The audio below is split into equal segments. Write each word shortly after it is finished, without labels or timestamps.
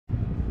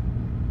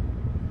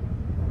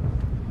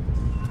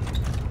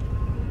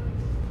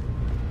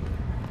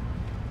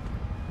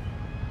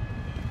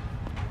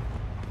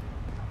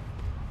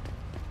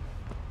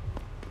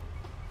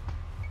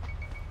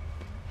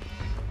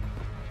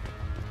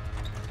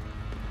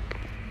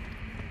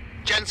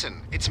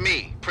Jensen, it's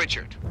me,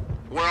 Pritchard.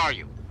 Where are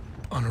you?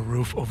 On a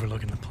roof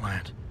overlooking the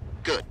plant.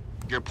 Good.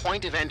 Your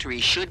point of entry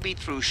should be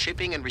through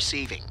shipping and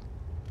receiving.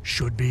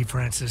 Should be,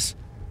 Francis?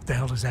 What the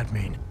hell does that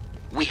mean?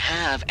 We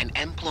have an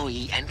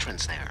employee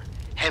entrance there,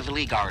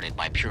 heavily guarded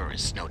by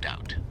purists, no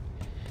doubt.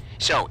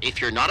 So, if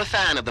you're not a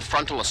fan of the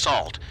frontal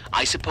assault,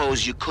 I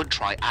suppose you could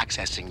try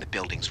accessing the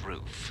building's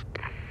roof.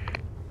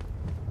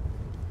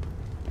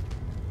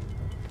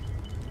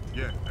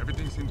 Yeah,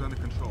 everything seems under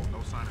control.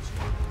 No sign of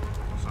squad.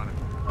 No sign of...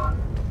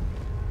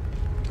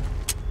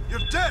 You're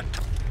dead!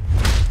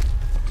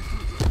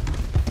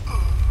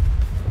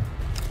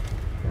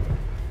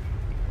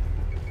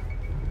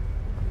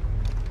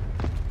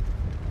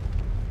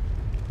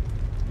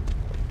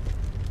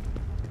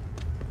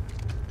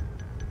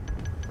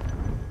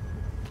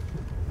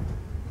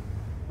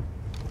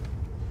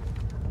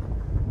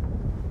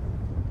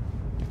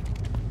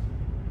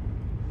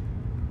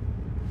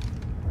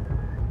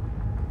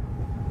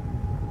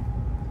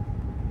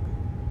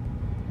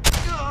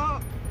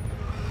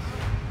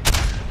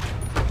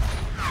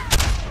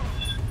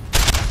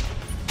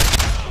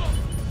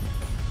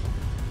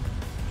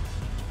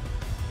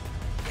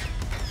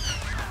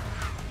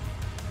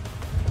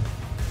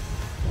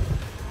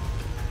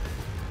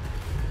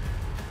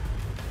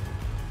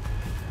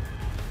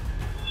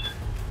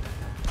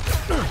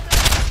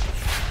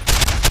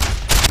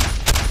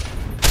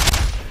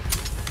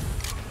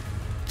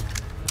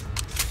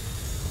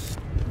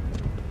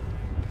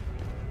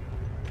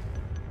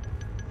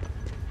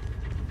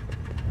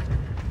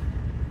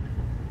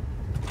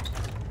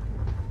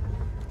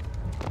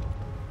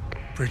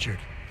 Pritchard,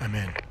 I'm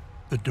in.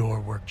 The door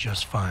worked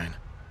just fine.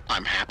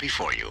 I'm happy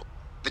for you.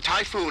 The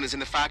Typhoon is in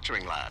the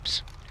factoring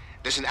labs.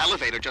 There's an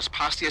elevator just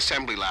past the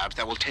assembly labs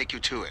that will take you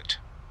to it.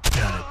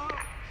 Got it.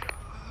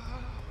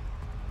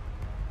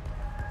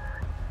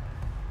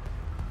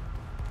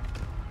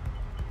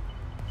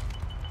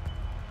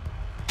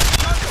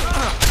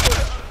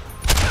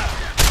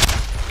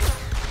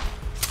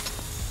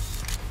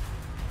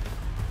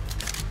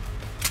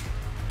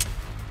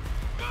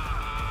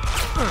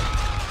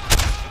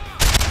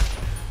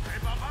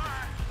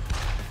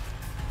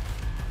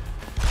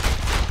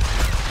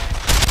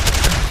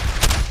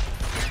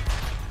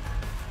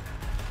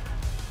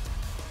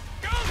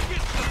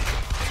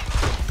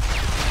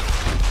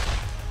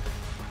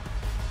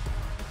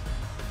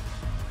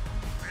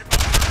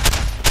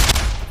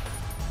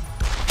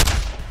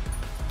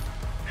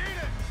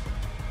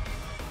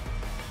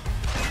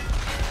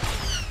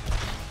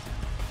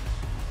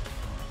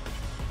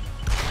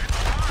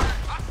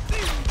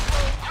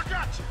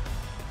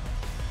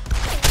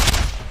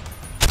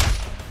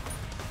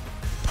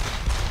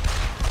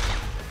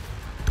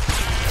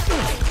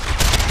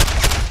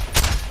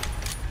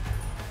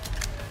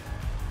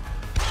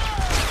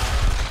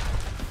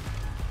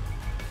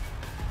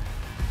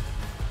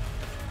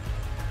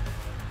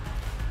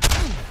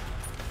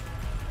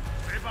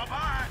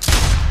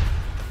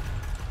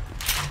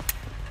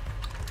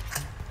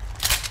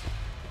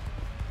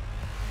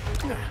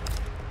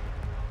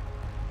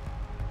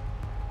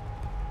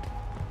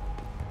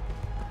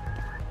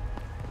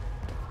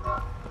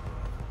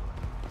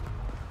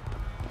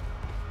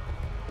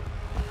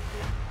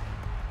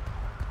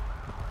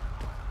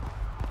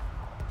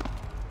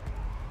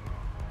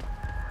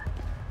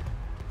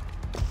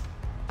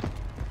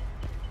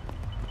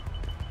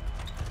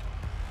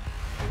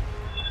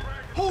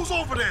 Who's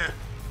over there?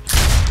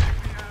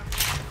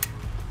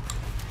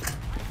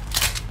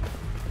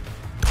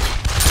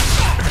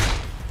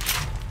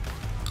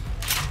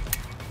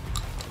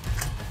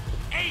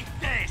 Eat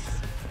this!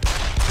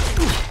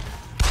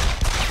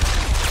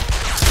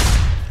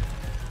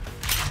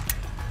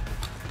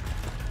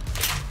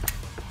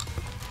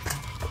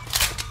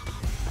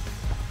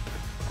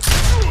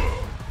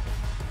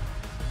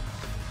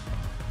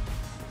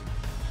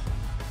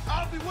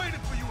 I'll be waiting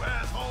for you,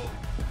 asshole!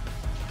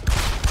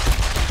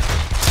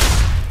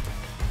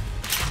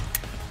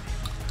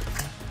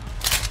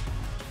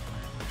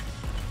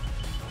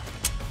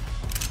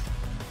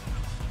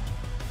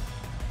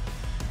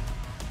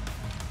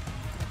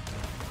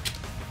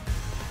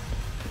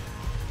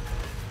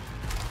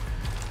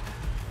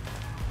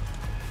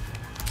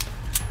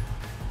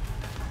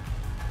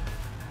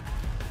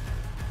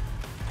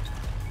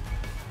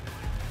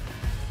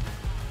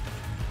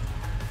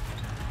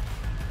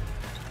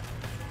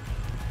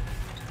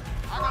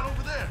 I got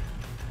over there.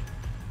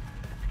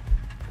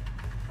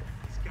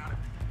 It's gotta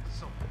be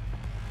something.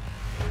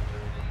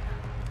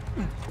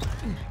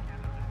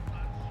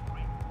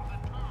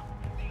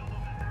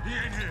 He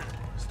ain't here.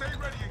 Stay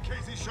ready in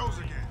case he shows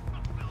again.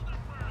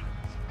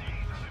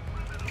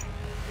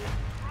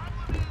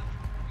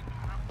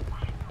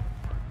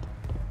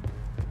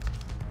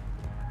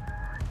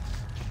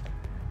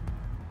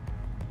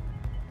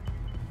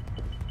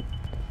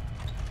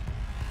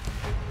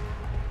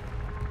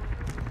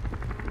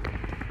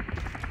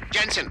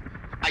 Jensen,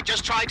 I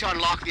just tried to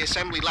unlock the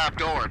assembly lab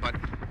door, but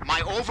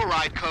my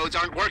override codes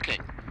aren't working.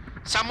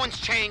 Someone's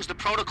changed the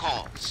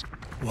protocols.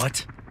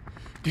 What?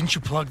 Didn't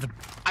you plug the...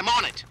 I'm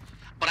on it.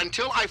 But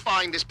until I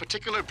find this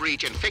particular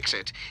breach and fix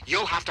it,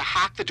 you'll have to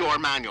hack the door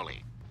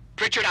manually.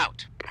 Pritchard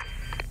out.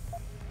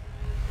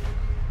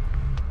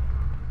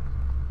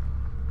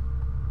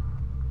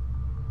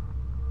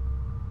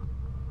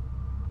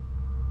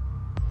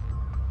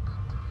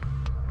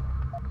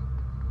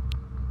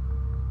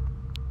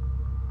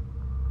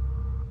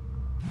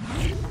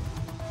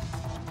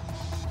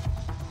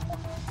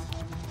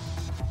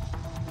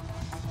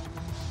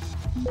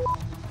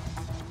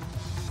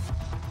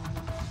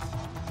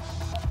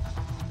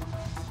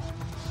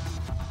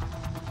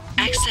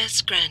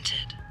 Access granted.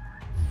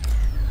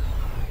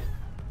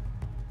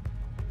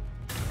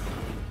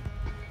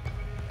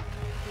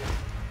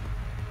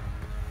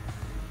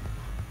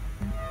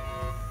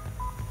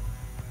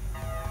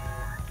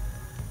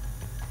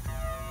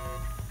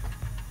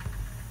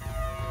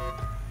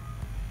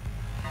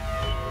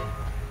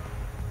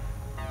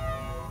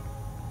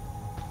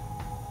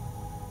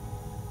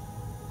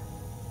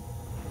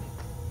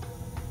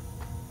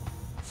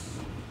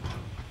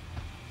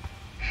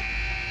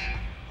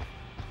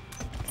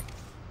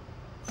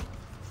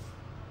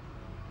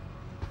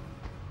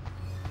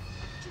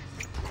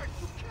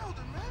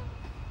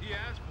 He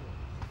asked for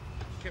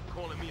it. Kept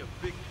calling me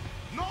a big...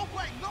 No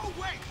way, no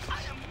way!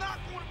 I am not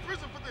going to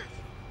prison for this!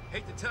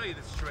 Hate to tell you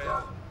this,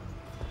 Trev.